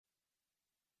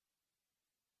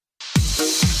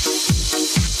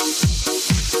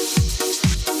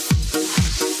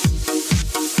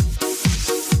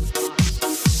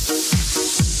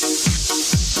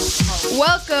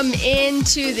Welcome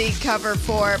into the Cover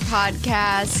 4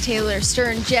 podcast. Taylor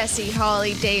Stern, Jesse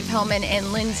Hawley, Dave Hellman,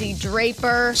 and Lindsay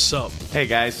Draper. What's up? Hey,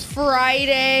 guys.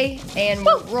 Friday, and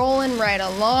we're rolling right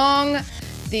along.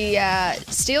 The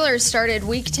Steelers started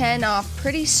Week 10 off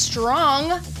pretty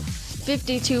strong.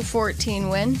 52-14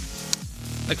 win.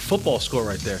 Like football score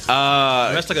right there.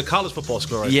 That's like a college football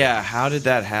score right there. Yeah, how did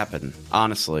that happen?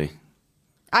 Honestly,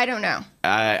 I don't know.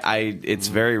 It's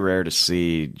very rare to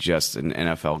see just an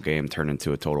NFL game turn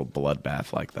into a total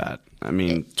bloodbath like that. I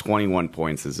mean, 21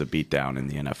 points is a beatdown in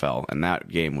the NFL, and that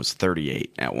game was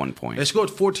 38 at one point. They scored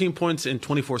 14 points in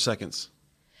 24 seconds.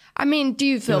 I mean, do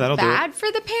you feel that'll do bad for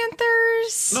the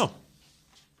Panthers? No.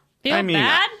 Feel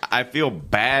bad? I feel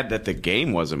bad that the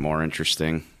game wasn't more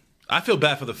interesting. I feel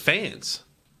bad for the fans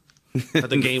that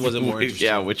the game wasn't more interesting.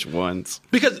 Yeah, which ones?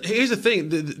 Because here's the thing.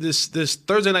 This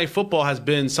Thursday Night Football has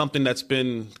been something that's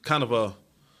been kind of a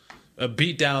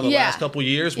beatdown the last couple of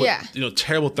years with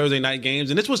terrible Thursday night games.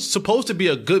 And this was supposed to be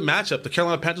a good matchup. The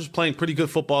Carolina Panthers were playing pretty good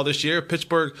football this year.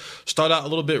 Pittsburgh started out a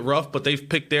little bit rough, but they've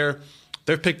picked their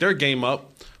game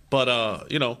up. But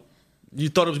you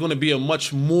thought it was going to be a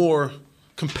much more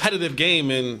competitive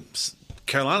game, and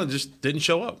Carolina just didn't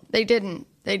show up. They didn't.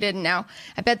 Now,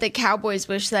 I bet the Cowboys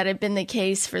wish that had been the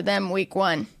case for them Week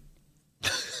 1.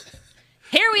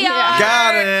 Here we are.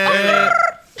 Got it.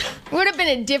 Would have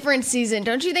been a different season.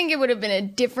 Don't you think it would have been a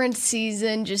different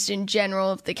season just in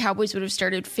general if the Cowboys would have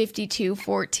started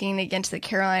 52-14 against the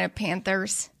Carolina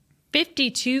Panthers?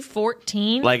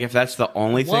 52-14? Like, if that's the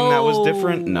only thing that was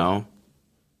different? No.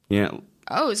 Yeah.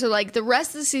 Oh, so like the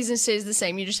rest of the season stays the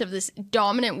same. You just have this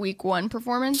dominant Week 1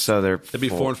 performance? So they'd be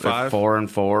 4-5.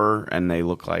 4-4, and they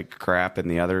look like crap in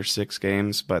the other 6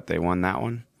 games, but they won that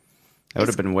one. That would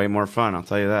have been way more fun, I'll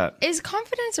tell you that. Is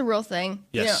confidence a real thing?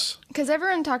 Yes. Because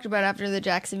everyone talked about after the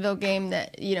Jacksonville game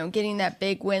that, getting that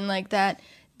big win like that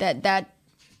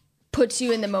puts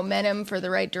you in the momentum for the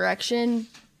right direction.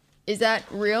 Is that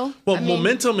real? Well,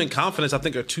 momentum and confidence, I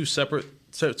think, are two separate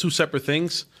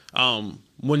things.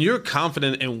 When you're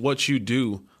confident in what you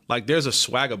do, like there's a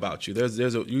swag about you.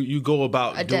 You go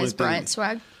about a doing Des Bryant things.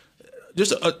 swag.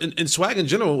 Just in swag in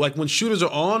general, like when shooters are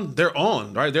on, they're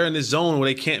on, right? They're in this zone where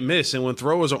they can't miss, and when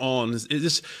throwers are on, it's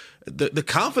just the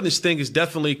confidence thing is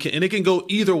definitely, and it can go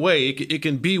either way. It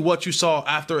can be what you saw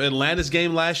after Atlanta's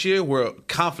game last year, where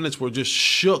confidence were just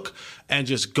shook and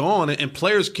just gone, and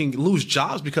players can lose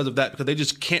jobs because of that, because they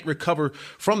just can't recover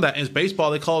from that. And in baseball,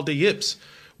 they call it the yips.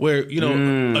 Where,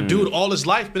 a dude all his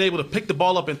life been able to pick the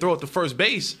ball up and throw it to first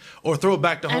base or throw it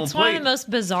back to home plate. That's one of the most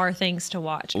bizarre things to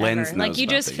watch ever. Like, you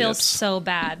just feel so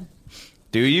bad.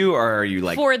 Do you, or are you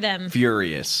like for them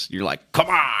furious? You're like, come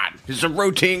on, it's a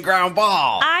routine ground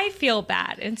ball. I feel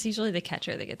bad. It's usually the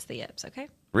catcher that gets the yips, okay?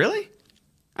 Really?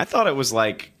 I thought it was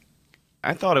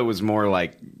more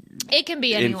like... It can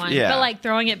be anyone, but like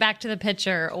throwing it back to the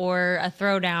pitcher or a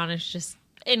throwdown is just...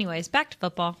 Anyways, back to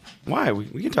football. Why?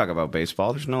 We can talk about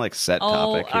baseball. There's no set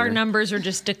topic here. Our numbers are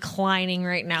just declining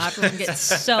right now. Everyone gets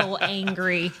so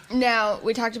angry. Now,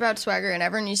 we talked about swagger, and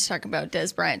everyone used to talk about Des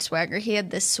Bryant swagger. He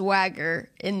had the swagger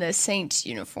in the Saints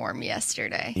uniform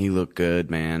yesterday. He looked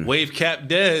good, man. Wave cap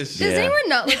Des. Does anyone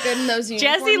not look good in those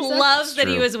uniforms? Jesse loves that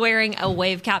he was wearing a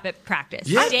wave cap at practice.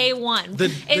 Yeah. Day one.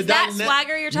 Is that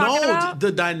swagger you're talking about? No,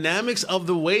 the dynamics of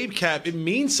the wave cap, it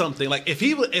means something. Like, if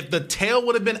the tail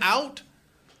would have been out,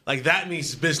 like, that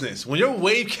means business. When your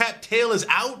wave cap tail is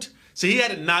out, so he had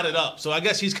it knotted up. So I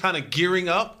guess he's kind of gearing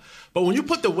up. But when you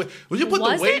put the wave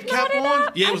cap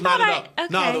on, yeah, it was knotted up. Okay.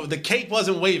 No, the cape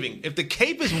wasn't waving. If the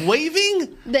cape is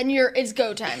waving, then it's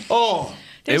go time. Oh,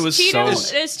 does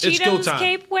Cheeto's go time.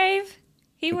 cape wave?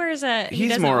 He wears a.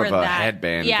 He's more of a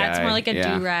headband Yeah, guy. it's more like a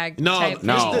do-rag type.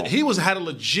 No. He had a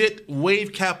legit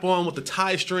wave cap on with the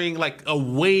tie string, like a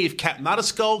wave cap, not a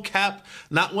skull cap,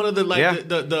 not one of the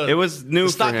the it was new the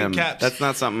for stocking him. caps. That's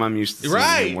not something I'm used to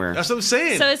seeing him wear. That's what I'm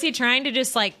saying. So is he trying to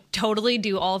just like totally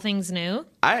do all things new?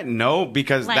 I know,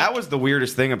 because that was the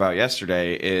weirdest thing about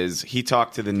yesterday is he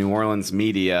talked to the New Orleans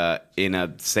media in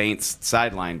a Saints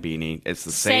sideline beanie. It's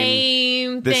the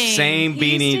same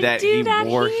beanie that he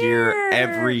wore here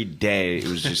every day. It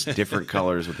was just different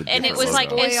colors with the different And it was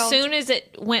logo. like as soon as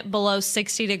it went below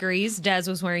 60 degrees, Des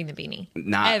was wearing the beanie.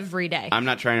 Every day. I'm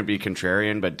not trying to be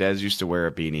contrarian, but Des used to wear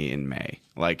a beanie in May.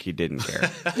 Like, he didn't care.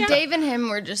 Dave and him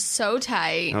were just so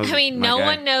tight. I mean, no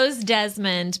one knows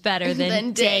Desmond better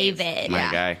than David.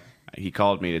 My guy. He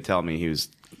called me to tell me he was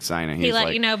signing. He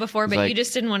let you know before, but you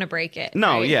just didn't want to break it.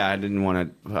 No, right? I didn't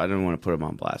want to put him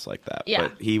on blast like that. Yeah.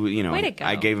 But he, Way to go.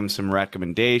 I gave him some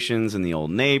recommendations in the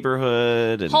old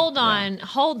neighborhood. And, hold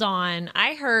on.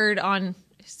 I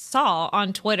saw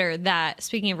on Twitter that,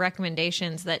 speaking of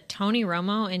recommendations, that Tony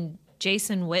Romo and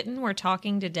Jason Witten were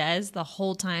talking to Dez the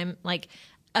whole time, like,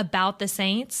 about the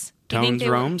Saints. Tones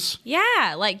Romes?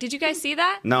 Yeah. Like, did you guys see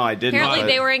that? No, I didn't. Apparently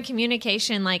they were in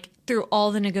communication, like, through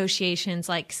all the negotiations,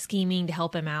 like, scheming to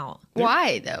help him out.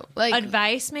 Why, though? Like,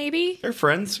 advice, maybe? They're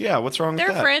friends. Yeah, what's wrong with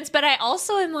that? They're friends, but I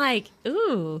also am like,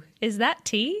 ooh, is that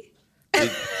tea?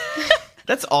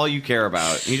 That's all you care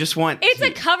about. You just want It's tea.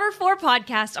 a Cover 4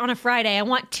 podcast on a Friday. I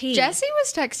want tea. Jesse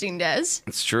was texting Dez.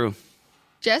 It's true.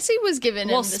 Jesse was giving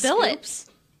him the spill scoops.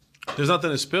 There's nothing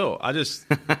to spill. There's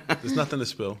nothing to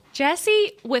spill.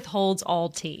 Jesse withholds all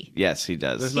tea. Yes, he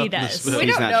does. There's He nothing to does. spill. We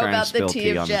He's don't not know trying to about the spill tea tea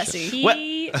of on the Jesse.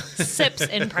 He sips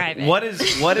in private.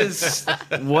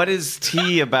 What is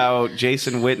tea about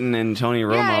Jason Witten and Tony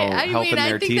Romo helping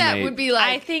their I think teammate? that would be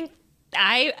like.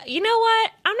 You know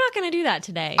what? I'm not going to do that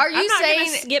today. Are you I'm not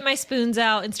saying- gonna get my spoons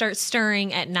out and start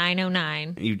stirring at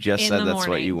 9:09? You just in said the that's what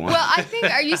morning. you want. Well, I think.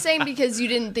 Are you saying because you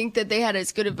didn't think that they had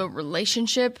as good of a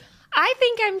relationship? I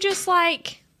think I'm just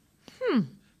like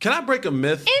Can I break a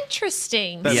myth?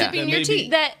 interesting. Yeah. Sipping your tea.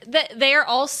 That they are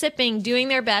all sipping, doing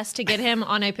their best to get him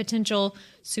on a potential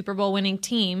Super Bowl winning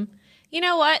team. You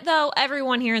know what, though?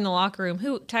 Everyone here in the locker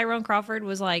room, Tyrone Crawford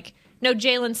was like, no,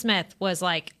 Jalen Smith was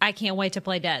like, I can't wait to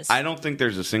play Dez. I don't think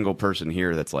there's a single person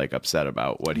here that's like upset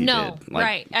about what he No, did. Like,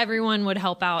 right. Everyone would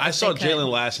help out. I if saw they could. Jalen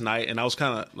last night, and I was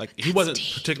kind of like, he wasn't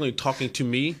particularly talking to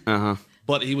me,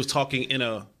 but he was talking in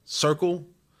a circle,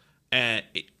 and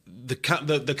the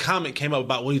comment came up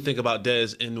about what do you think about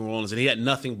Dez in New Orleans, and he had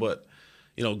nothing but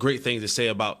great things to say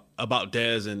about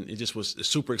Dez, and he just was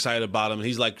super excited about him, and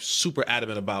he's like super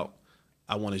adamant about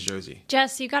I want his jersey.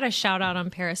 Jess, you got a shout out on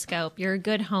Periscope. You're a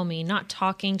good homie, not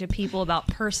talking to people about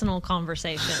personal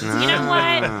conversations. You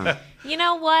know what? You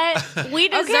know what? We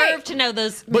deserve to know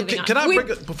those. But can I break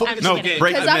it before we get to the game?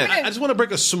 break the myth. I just want to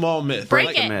break a small myth.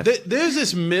 Break it. myth. There's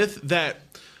this myth that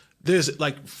there's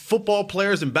like football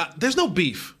players and there's no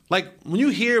beef. Like when you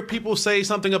hear people say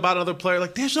something about another player,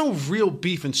 like there's no real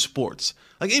beef in sports.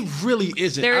 Like it really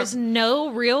isn't. There's no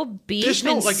real beef there's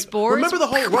in sports. Remember the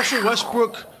whole Russell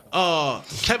Westbrook,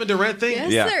 Kevin Durant thing?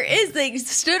 Yes, Yeah. there is. They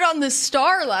stood on the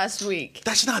star last week.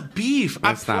 That's not beef.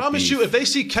 That's I not promise beef. you, if they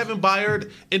see Kevin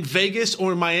Byard in Vegas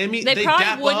or in Miami, they dap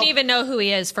probably wouldn't up. even know who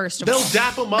he is, first of all. They'll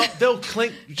dap him up. They'll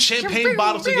clink champagne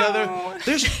bottles together.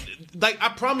 There's, I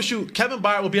promise you, Kevin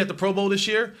Byard will be at the Pro Bowl this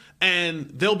year, and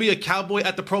there'll be a Cowboy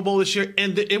at the Pro Bowl this year,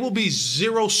 and it will be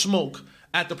zero smoke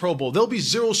at the Pro Bowl. There'll be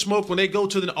zero smoke when they go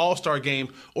to the All-Star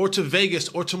game or to Vegas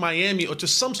or to Miami or to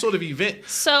some sort of event.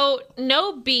 So,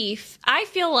 no beef. I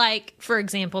feel like, for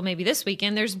example, maybe this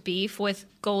weekend, there's beef with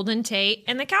Golden Tate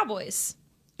and the Cowboys.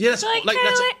 Yeah, that's Like,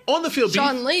 that's on the field beef.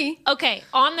 Sean Lee. Okay,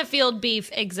 on the field beef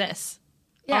exists.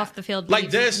 Yeah. Off the field beef. Like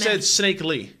Dez is said, myth. Snake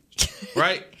Lee,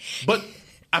 right? But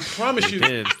I promise you,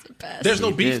 did. there's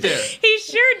no beef did. there. He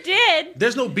sure did.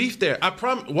 There's no beef there. I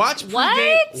promise. Watch pregame.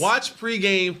 What? Watch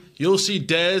pregame. You'll see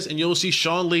Dez and you'll see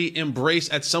Sean Lee embrace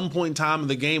at some point in time in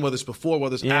the game, whether it's before,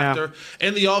 whether it's Yeah. after,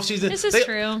 in the offseason. This is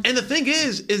true. And the thing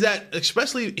is that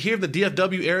especially here in the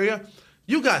DFW area,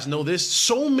 you guys know this.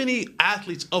 So many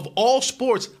athletes of all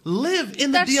sports live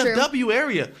in the That's true. DFW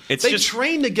area. It's they just-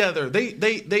 train together. They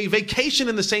vacation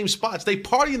in the same spots. They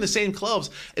party in the same clubs.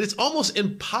 And it's almost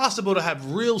impossible to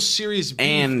have real serious beef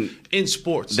And in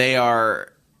sports. They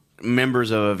are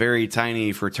members of a very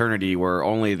tiny fraternity where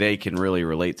only they can really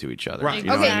relate to each other. Right. You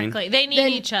know what I mean? Exactly. They need Then-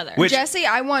 each other. Which- Jesse,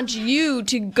 I want you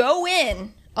to go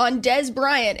in on Dez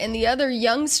Bryant and the other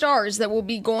young stars that will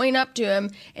be going up to him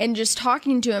and just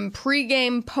talking to him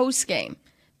pregame, postgame,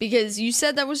 because you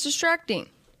said that was distracting.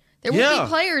 There will Yeah. be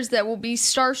players that will be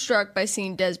starstruck by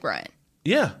seeing Dez Bryant.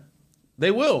 Yeah, they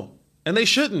will. And they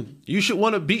shouldn't. You should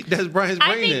want to beat Dez Bryant's I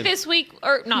brain think in. this week,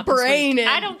 or not Brain this week, in.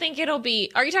 I don't think it'll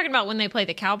be. Are you talking about when they play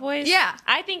the Cowboys? Yeah.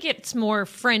 I think it's more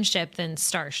friendship than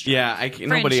starstruck. Yeah,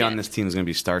 nobody on Friendship. this team is going to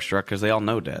be starstruck because they all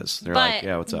know Dez. They're But- like,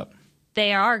 yeah, what's up?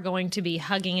 They are going to be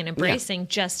hugging and embracing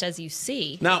just as you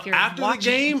see. Now, if you're after watching.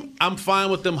 the game, I'm fine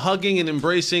with them hugging and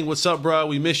embracing. What's up, bro?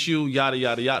 We miss you. Yada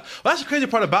yada yada. Well, that's the crazy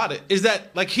part about it is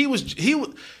that like he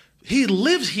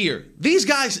lives here. These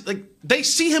guys like they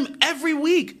see him every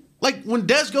week. Like when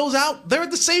Dez goes out, they're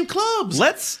at the same clubs.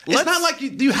 Let's- It's not like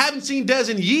you haven't seen Dez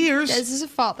in years. Dez is a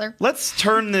father. Let's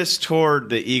turn this toward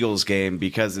the Eagles game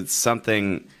because it's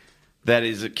something that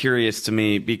is curious to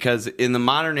me because in the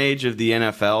modern age of the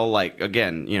NFL, like,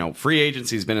 again, free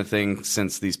agency's been a thing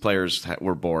since these players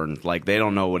were born. Like, they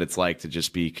don't know what it's like to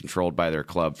just be controlled by their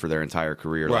club for their entire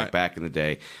career, Right. like back in the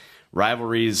day.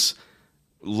 Rivalries,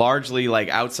 largely, like,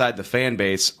 outside the fan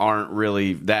base, aren't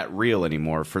really that real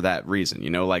anymore for that reason.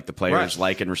 Like, the players Right.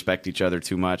 like and respect each other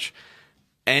too much.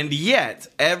 And yet,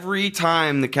 every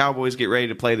time the Cowboys get ready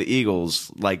to play the Eagles,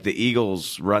 like the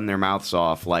Eagles run their mouths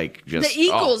off, like just the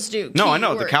Eagles do. No, I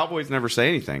know the Cowboys never say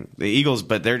anything. The Eagles,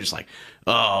 but they're just like,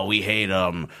 oh, we hate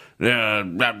them.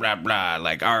 Blah blah blah.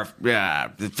 Like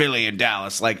the Philly and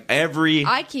Dallas. Like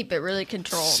I keep it really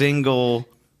controlled. Single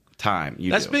time.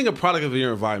 That's being a product of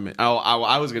your environment. Oh,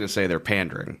 I was going to say they're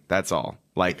pandering. That's all.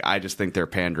 Like I just think they're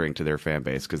pandering to their fan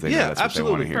base because they know that's what they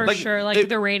want to hear. For sure, like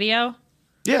the radio.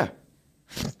 Yeah.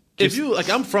 If you like,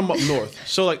 I'm from up north,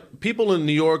 so like people in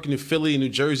New York and Philly and New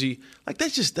Jersey, like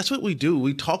that's what we do.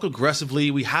 We talk aggressively.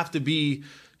 We have to be,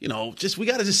 we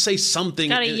got to just say something.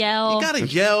 Gotta yell. You gotta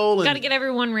yell. Gotta get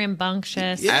everyone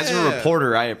rambunctious. Yeah. As a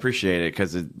reporter, I appreciate it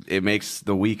because it makes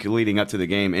the week leading up to the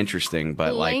game interesting.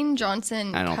 But Lane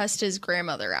Johnson cussed his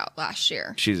grandmother out last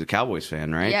year. She's a Cowboys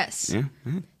fan, right? Yes. Yeah.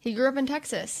 He grew up in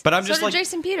Texas. But I'm so just did like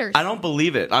Jason Peters. I don't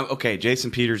believe it. Okay, Jason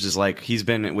Peters is like he's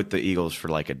been with the Eagles for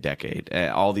like a decade.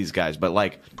 All these guys, but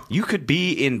like you could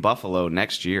be in Buffalo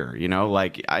next year. You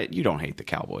don't hate the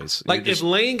Cowboys. Like if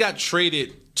Lane got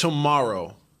traded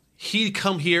tomorrow, he'd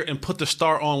come here and put the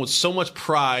star on with so much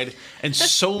pride and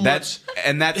so much.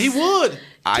 He would.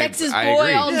 Texas I boy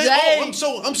agree. all day.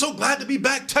 I'm so glad to be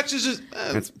back. Texas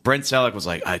is. Brent Selleck was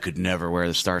like, I could never wear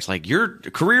the stars. Like your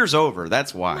career's over.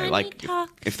 That's why. Money like talk.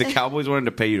 if the Cowboys wanted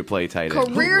to pay you to play tight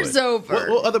end, Career's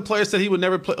over. What other player said he would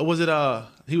never play? Was it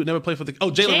he would never play for the? Oh,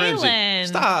 Jalen Ramsey.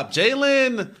 Stop,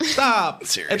 Jalen. Stop.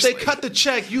 Seriously. If they cut the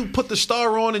check, you put the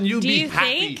star on and you be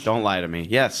happy. Think Don't lie to me.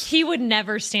 Yes. he would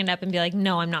never stand up and be like,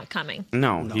 "No, I'm not coming."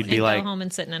 No, he'd be And like, go home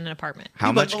and sit in an apartment. how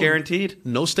He'd be much like, guaranteed?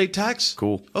 No state tax.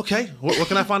 Cool. Okay. Where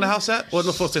can I find a house at? Well,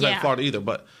 no state tax Yeah. in Florida either.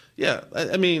 But yeah,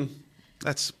 I mean,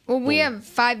 that's. Well, we have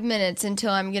 5 minutes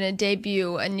until I'm going to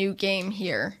debut a new game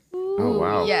here. Oh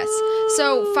wow. Yes.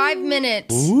 So 5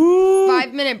 minutes.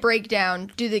 5 minute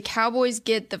breakdown. Do the Cowboys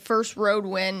get the first road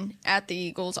win at the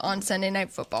Eagles on Sunday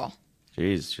Night Football?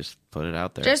 Jeez, just put it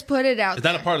out there. Just put it out. Is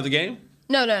that a part of the game?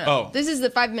 No. Oh. This is the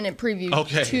 5 minute preview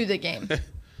Okay. to the game.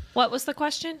 What was the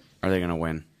question? Are they going to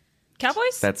win?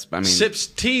 Cowboys? Sips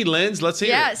tea, Lens. Let's hear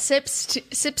Yeah, it.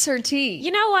 sips her tea.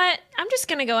 You know what? I'm just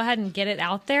going to go ahead and get it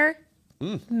out there.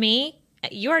 Me,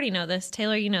 you already know this.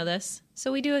 Taylor, you know this.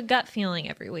 So we do a gut feeling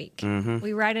every week.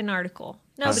 We write an article.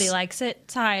 Nobody likes it.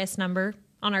 It's the highest number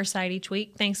on our site each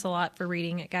week. Thanks a lot for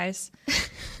reading it, guys.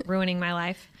 Ruining my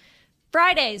life.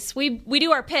 Fridays, we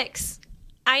do our picks.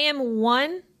 I am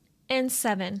 1-7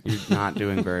 You're not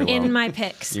doing very well. in my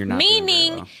picks. You're not doing very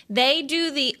Meaning well. they do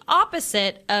the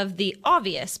opposite of the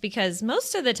obvious because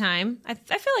most of the time, I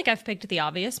feel like I've picked the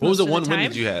obvious. What was most the one of win time.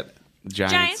 that you had?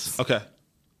 Giants. Okay.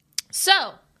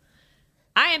 So,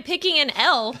 I am picking an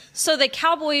L so the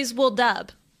Cowboys will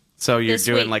dub. So you're this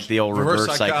doing week. like the old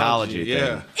reverse psychology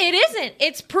yeah. thing. It isn't.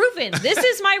 It's proven. This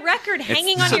is my record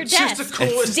hanging on your desk.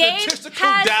 It's Dave statistical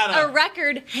has data. a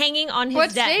record hanging on his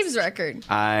What's desk. Dave's record?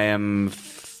 I am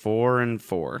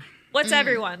 4-4. What's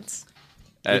everyone's?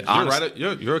 You're Honestly,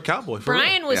 right. You're a Cowboy. For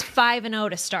Brian real. was 5-0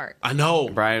 to start. I know.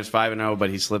 Brian was 5-0, but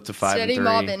he slipped to 5-3. Steady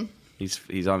mobbing.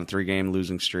 He's on a 3-game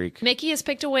losing streak. Mickey has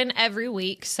picked a win every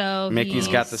week, so Mickey's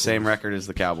got the same record as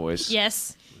the Cowboys.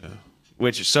 Yes.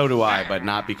 Which so do I, but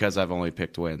not because I've only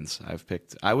picked wins.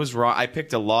 I was wrong. I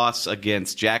picked a loss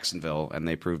against Jacksonville, and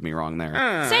they proved me wrong there.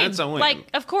 Same. That's a win. Like,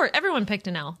 of course, everyone picked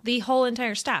an L. The whole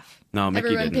entire staff No, Mickey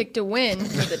Everyone didn't. picked a win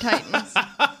for the Titans.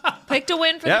 picked a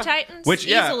win for the Titans. Which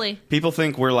easily. people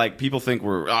think we're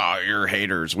you're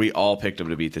haters. We all picked them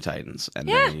to beat the Titans, and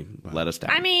they let us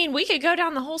down. I mean, we could go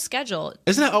down the whole schedule.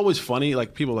 Isn't that always funny?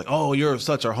 Like people are like, "Oh, you're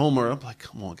such a homer." I'm like,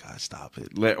 "Come on, guys, stop it."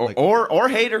 or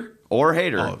hater.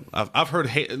 Oh, I've heard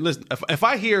hate. Listen, if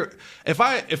I had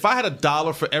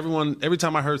 $1 for every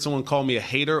time I heard someone call me a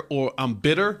hater or I'm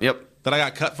bitter, that I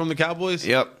got cut from the Cowboys,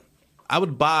 I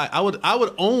would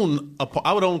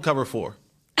own Cover 4.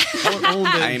 I would own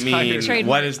the entire. Trademark.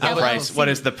 What is the LLC. price? What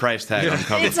is the price tag on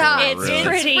Cover It's 4? high. It's really?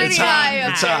 pretty high.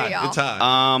 It's high. It's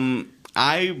high.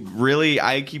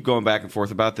 I keep going back and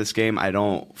forth about this game. I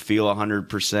don't feel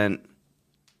 100%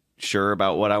 sure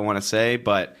about what I want to say,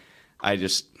 but I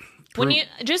just When you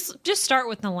just start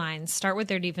with the lines, start with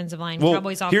their defensive line, well,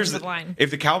 Cowboys here's offensive line.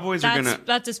 If the Cowboys are gonna,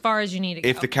 That's as far as you need to go.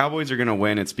 if the Cowboys are gonna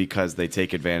win, it's because they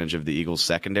take advantage of the Eagles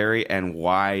secondary. And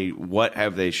why? What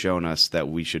have they shown us that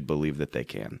we should believe that they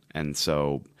can? And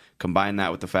so combine that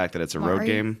with the fact that it's a road Amari?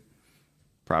 game,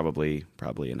 probably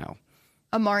an L.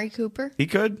 Amari Cooper. He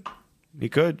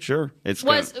could, sure. It's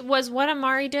was what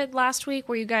Amari did last week?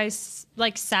 Were you guys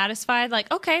like satisfied?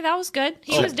 Like, okay, that was good.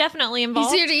 He was definitely He's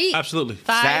involved. here to eat. Absolutely.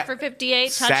 5 for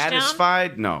 58 touchdown.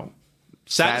 satisfied. No,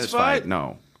 Satisfied?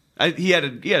 No. He had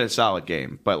a solid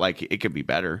game, but like it could be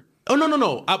better. Oh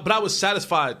no! But I was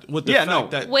satisfied with the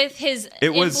fact that with his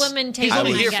implementation. He's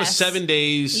only here I for guess. 7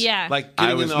 days. Yeah, like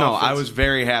I was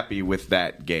very happy with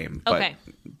that game. But, Okay.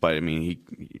 but I mean,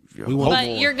 but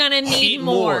you're gonna need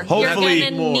more. Hopefully,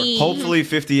 you're gonna need. Hopefully,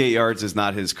 58 yards is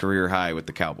not his career high with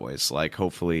the Cowboys. Like,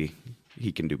 hopefully,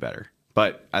 he can do better.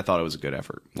 But I thought it was a good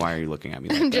effort. Why are you looking at me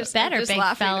like that? I'm just big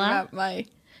laughing fella. about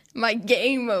my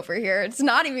game over here. It's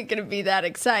not even going to be that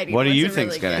exciting. What do you What's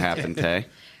think's really going to good? happen, Tay?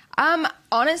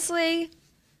 Honestly,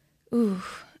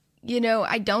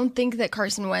 I don't think that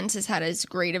Carson Wentz has had as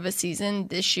great of a season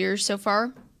this year so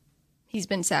far. He's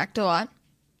been sacked a lot,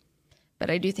 but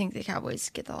I do think the Cowboys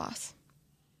get the loss.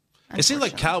 It seems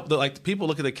like people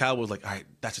look at the Cowboys like, all right,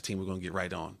 that's a team we're going to get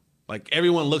right on. Like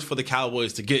everyone looks for the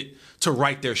Cowboys to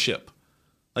right their ship.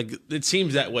 Like it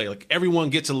seems that way. Like everyone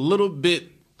gets a little bit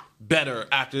better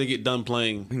after they get done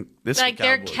playing.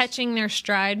 They're catching their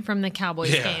stride from the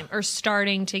Cowboys game, or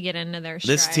starting to get into their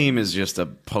stride. This team is just a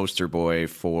poster boy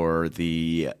for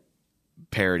the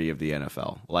parody of the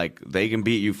NFL. Like they can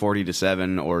beat you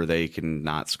 40-7, or they can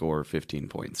not score 15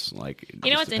 points. Like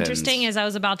you know what's interesting is I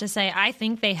was about to say I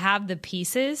think they have the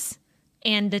pieces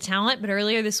and the talent, but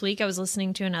earlier this week I was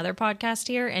listening to another podcast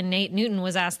here, and Nate Newton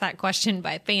was asked that question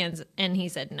by fans, and he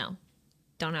said no,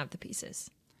 don't have the pieces.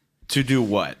 To do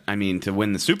what? I mean, to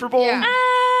win the Super Bowl? Yeah.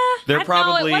 They're No,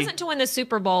 probably. it wasn't to win the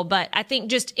Super Bowl, but I think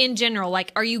just in general,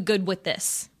 like, are you good with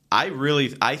this?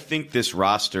 I think this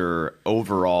roster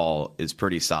overall is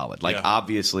pretty solid. Like,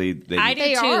 obviously, I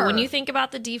do too. are. When you think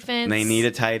about the defense, they need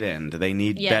a tight end. They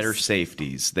need better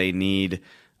safeties. They need.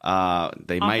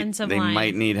 They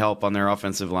might need help on their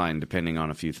offensive line, depending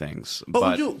on a few things.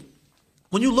 But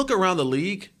when you look around the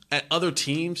league at other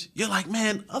teams, you're like,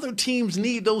 man, other teams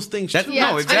need those things too.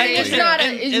 Yeah, No, exactly.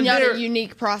 It's not a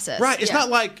unique process. Right. It's not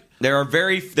like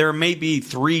there may be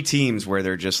 3 teams where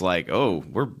they're just like, oh,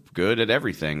 we're good at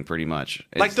everything, pretty much.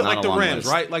 like the Rams,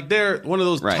 right? Like they're one of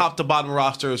those top to bottom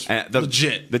rosters,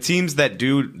 legit. The teams that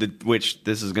do, which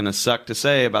this is going to suck to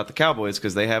say about the Cowboys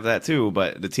because they have that too,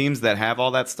 but the teams that have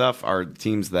all that stuff are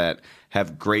teams that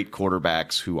have great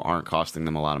quarterbacks who aren't costing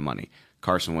them a lot of money.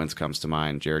 Carson Wentz comes to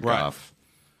mind, Jared Goff.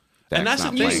 And that's the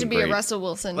thing. Used to be a Russell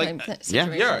Wilson type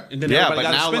situation. Yeah, and then but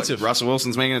now look, Russell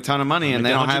Wilson's making a ton of money, and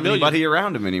they don't have anybody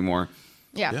around him anymore.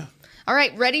 Yeah. All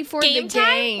right, ready for game the time?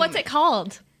 game. What's it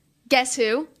called? Guess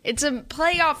Who? It's a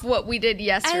playoff what we did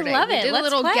yesterday. I love it. We did Let's a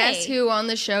little play. Guess Who on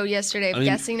the show yesterday,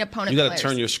 guessing opponent You got to players.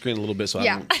 turn your screen a little bit so I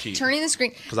don't cheat. Turning the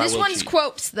screen. I This will one's cheat.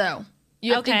 quotes, though.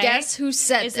 You have to guess who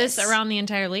said Is this around the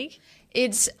entire league?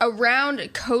 It's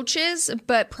around coaches,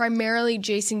 but primarily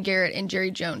Jason Garrett and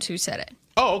Jerry Jones who said it.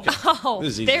 Oh, okay. Oh,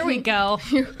 This is easy. there we go.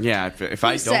 Yeah, if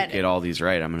I said don't it? get all these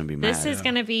right, I'm going to be mad. This is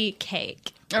going to be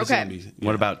cake. This is gonna Okay. be-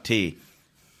 What about tea?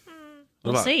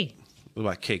 We'll see. What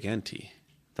about cake and tea?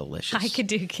 Delicious. I could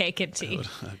do cake and tea.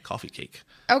 Coffee cake.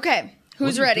 Okay.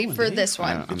 Who's What are you ready doing, for Dave? this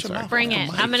one? I'm sorry. Bring it.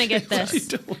 I'm going to get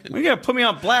this. You got to put me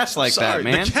on blast like Sorry,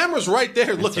 that, man. the camera's right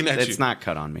there looking at you. It's not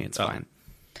cut on me. It's fine.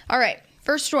 All right.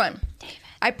 First one. David.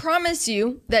 I promise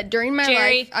you that during my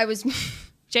Jerry. life, I was...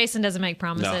 Jason doesn't make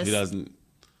promises. No, he doesn't.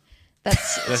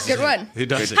 That's a good one. He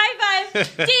doesn't. High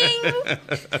five.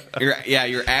 Ding.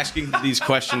 You're asking these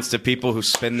questions to people who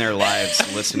spend their lives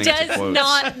listening to Does quotes.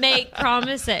 not make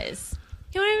promises.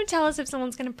 You won't even tell us if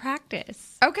someone's going to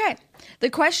practice. Okay. The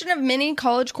question of many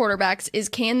college quarterbacks is,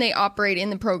 can they operate in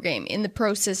the pro game, in the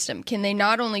pro system? Can they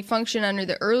not only function under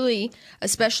the early,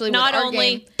 especially Not with our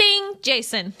only game, ding,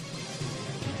 Jason.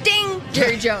 ding,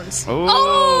 Jerry Jones.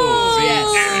 Oh,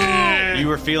 Yes. you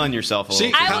were feeling yourself a little.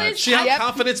 See, bit. see how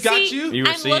confidence got See, you? You were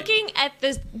I'm seeing- looking at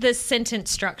the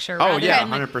sentence structure. Oh, rather yeah,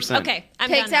 than the- 100%. Okay, I'm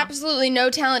Takes done now. absolutely no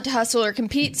talent to hustle or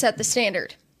compete, set the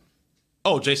standard.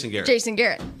 Oh, Jason Garrett. Jason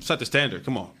Garrett. Set the standard.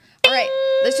 Come on. All right.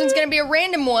 This one's going to be a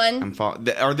random one.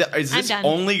 Is this done.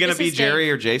 only going to This be is Jerry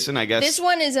Dave. or Jason? I guess. This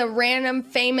one is a random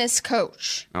famous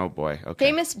coach, Oh boy. Okay.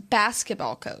 famous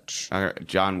basketball coach.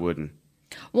 John Wooden.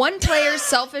 One player's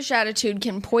selfish attitude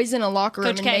can poison a locker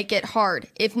room Coach and K. make it hard,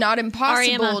 if not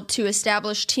impossible, Ariema. to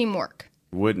establish teamwork.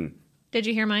 Wooden. Did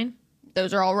you hear mine?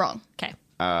 Those are all wrong. Okay.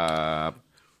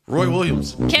 Roy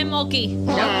Williams. Kim Mulkey.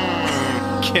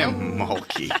 Kim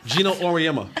Mulkey. Gino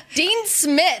Auriemma. Dean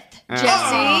Smith,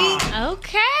 Jesse.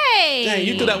 Okay. Dang,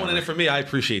 you threw that one in there for me. I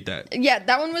appreciate that. Yeah,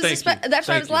 that one was. Thank you. That's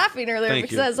why I Thank was you. laughing earlier Thank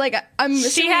because you. I was like, I'm She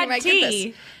assuming you had might get tea.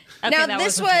 this. Okay, Now that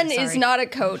this wasn't one tea, is sorry. not a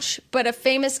coach, but a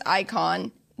famous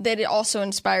icon that it also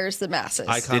inspires the masses.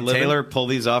 Icon Did living. Taylor pull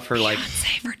these off her like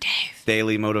Save for Dave.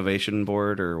 daily motivation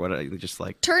board or what? Just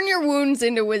like Turn your wounds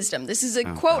into wisdom. This is a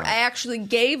quote I actually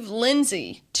gave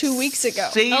Lindsay 2 weeks ago.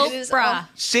 See? It is Oprah.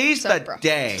 seize the the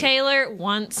day. Taylor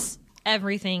wants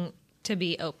everything to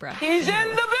be Oprah.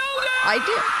 I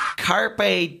do.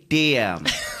 Carpe diem.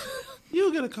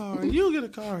 You'll get a car. You'll get a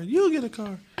car. You'll get a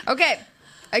car. Okay.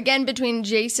 Again, between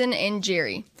Jason and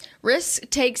Jerry. Risk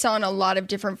takes on a lot of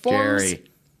different forms. Jerry.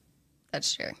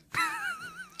 That's Jerry.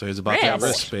 So he's about that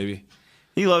risk, baby.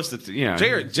 He loves to,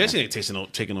 Jason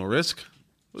ain't taking no risk.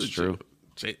 It's true.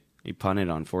 He punted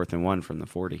on 4th and 1 from the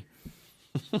 40.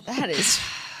 That is...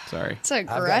 Sorry. It's aggressive.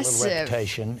 I've got a little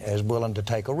reputation as willing to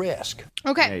take a risk.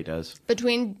 Okay. Yeah, he does.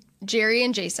 Between Jerry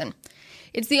and Jason.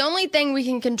 It's the only thing we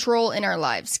can control in our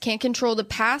lives. Can't control the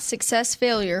past, success,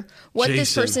 failure, what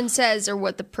this person says or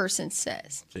what the person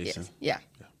says. Jason. Yes.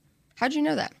 Yeah. How'd you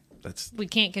know that? We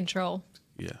can't control.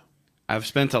 Yeah. I've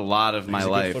spent a lot of my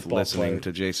life listening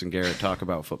to Jason Garrett talk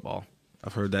about football.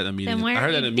 I've heard that in a meeting. I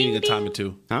heard that in a meeting a time or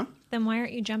two. Huh? Then why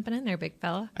aren't you jumping in there, big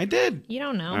fella? I did. You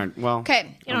don't know.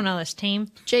 Okay. You don't know this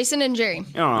team. Jason and Jerry. You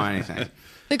don't know anything.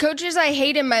 The coaches I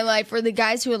hate in my life were the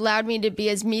guys who allowed me to be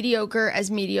as mediocre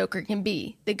can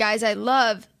be. The guys I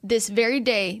love this very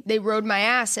day, they rode my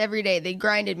ass every day. They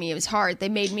grinded me. It was hard. They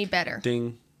made me better.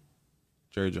 Ding.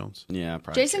 Jerry Jones. Yeah,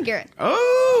 probably. Jason Garrett.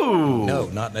 Oh! No,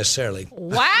 not necessarily.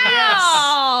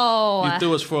 Wow. You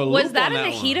threw us for a loop. Was that in the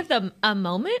heat of a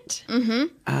moment? Mm-hmm.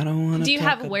 I don't want to. Do you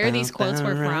have where these quotes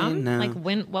were from? Right, like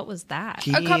what was that?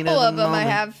 A couple of them I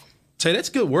have. Say that's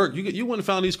good work. You wouldn't have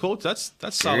found these quotes. That's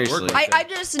solid work. Right I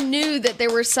just knew that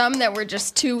there were some that were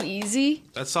just too easy.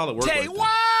 That's solid work. Say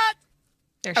what?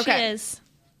 There she is.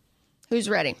 Who's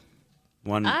ready?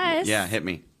 One. Us. Yeah, hit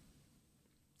me.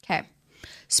 Okay.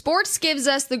 Sports gives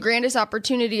us the grandest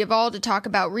opportunity of all to talk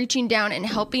about reaching down and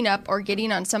helping up or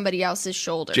getting on somebody else's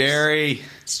shoulders. Jerry.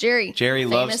 It's Jerry. Jerry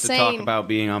Famous loves to saying. talk about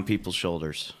being on people's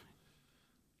shoulders.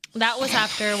 That was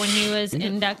after when he was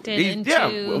inducted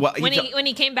into when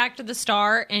he came back to the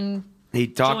Star and he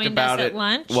talked joined about us it at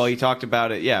lunch. Well, he talked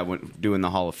about it. Yeah, when doing the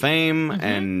Hall of Fame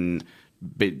and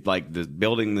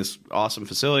building this awesome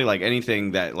facility, like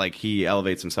anything that like he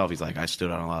elevates himself. He's like, I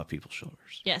stood on a lot of people's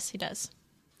shoulders. Yes, he does.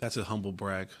 That's a humble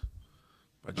brag.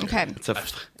 Okay. It's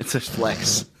a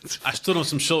flex. I stood on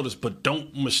some shoulders, but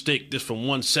don't mistake this for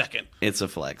 1 second. It's a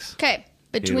flex. Okay.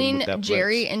 Between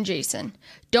Jerry and Jason.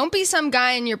 Don't be some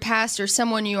guy in your past or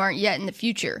someone you aren't yet in the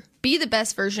future. Be the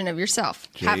best version of yourself.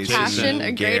 Have passion,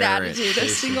 a great attitude, a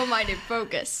single-minded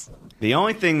focus. The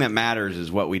only thing that matters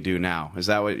is what we do now. Is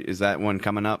that one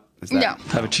coming up? No.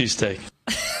 Have a cheesesteak.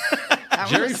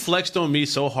 Jerry flexed on me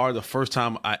so hard the first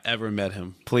time I ever met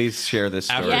him. Please share this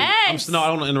story. Yes. No, I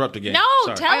don't want to interrupt again. No,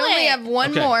 Sorry. tell I only have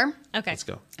one more. Okay. Let's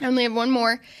go. I only have one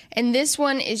more. And this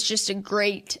one is just a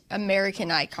great American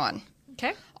icon.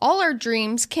 Okay. All our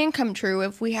dreams can come true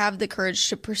if we have the courage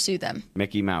to pursue them.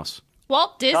 Mickey Mouse.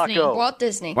 Walt Disney. Taco. Walt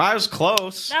Disney Well, I was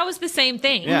close. That was the same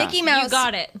thing. Yeah. Mickey Mouse You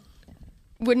got it.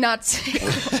 would not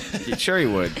say. Sure he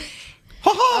would.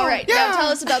 All right, now tell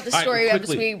us about the All right, story as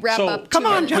quickly. we wrap So- up. Come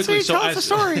on, together. Jesse, tell us the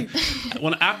story.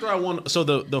 After I won, so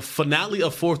the finale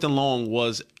of 4th and Long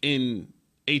was in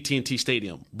AT&T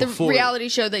Stadium. The reality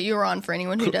show that you were on, for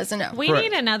anyone who doesn't know. We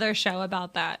Correct. need another show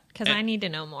about that because I need to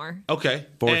know more. Okay.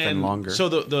 4th and longer. So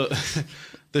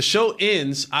the show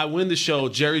ends. I win the show.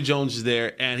 Jerry Jones is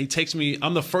there, and he takes me.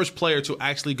 I'm the first player to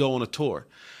actually go on a tour,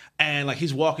 and like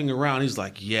he's walking around. He's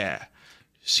like, "Yeah,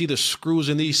 see the screws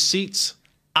in these seats?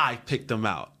 I picked them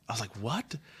out." I was like,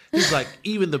 "What?" He's like,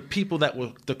 "Even the people that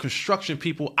were the construction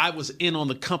people, I was in on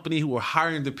the company who were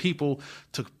hiring the people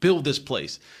to build this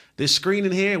place. This screen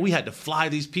in here, we had to fly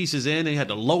these pieces in, and you had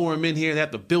to lower them in here. They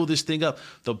had to build this thing up.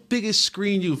 The biggest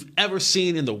screen you've ever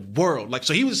seen in the world." Like,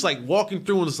 so he was like walking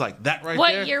through and it's like that right there.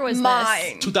 What year was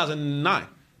Mine. 2009.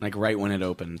 Like right when it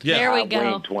opened. Yeah. There we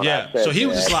go. Yeah. So he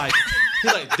was just like,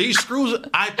 he's like, these screws,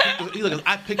 I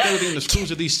picked everything in the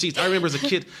screws of these seats. I remember as a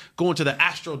kid going to the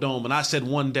Astrodome, and I said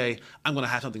one day, I'm going to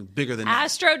have something bigger than that.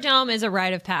 Astrodome is a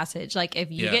rite of passage. Like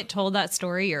if you Yeah. get told that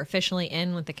story, you're officially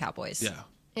in with the Cowboys. Yeah,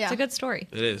 Yeah. It's a good story.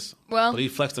 it is. Well- but he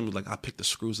flexed them like, I picked the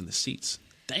screws in the seats.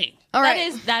 Dang. All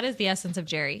right. That is the essence of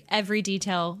Jerry. Every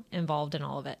detail involved in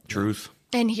all of it. Truth.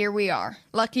 And here we are.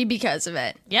 Lucky because of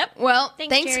it. Yep. Well,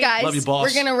 Thanks, thanks Jerry. guys. Love you, boss.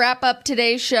 We're going to wrap up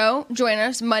today's show. Join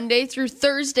us Monday through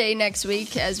Thursday next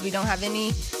week as we don't have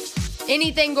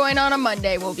anything going on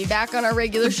Monday. We'll be back on our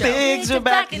regular show. Bigs are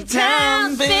back in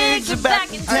town. Bigs are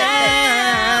back in town.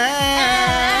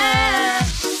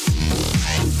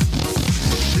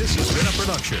 This has been a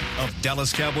production of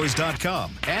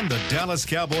DallasCowboys.com and the Dallas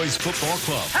Cowboys Football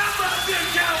Club. How about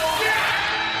this, Cowboys?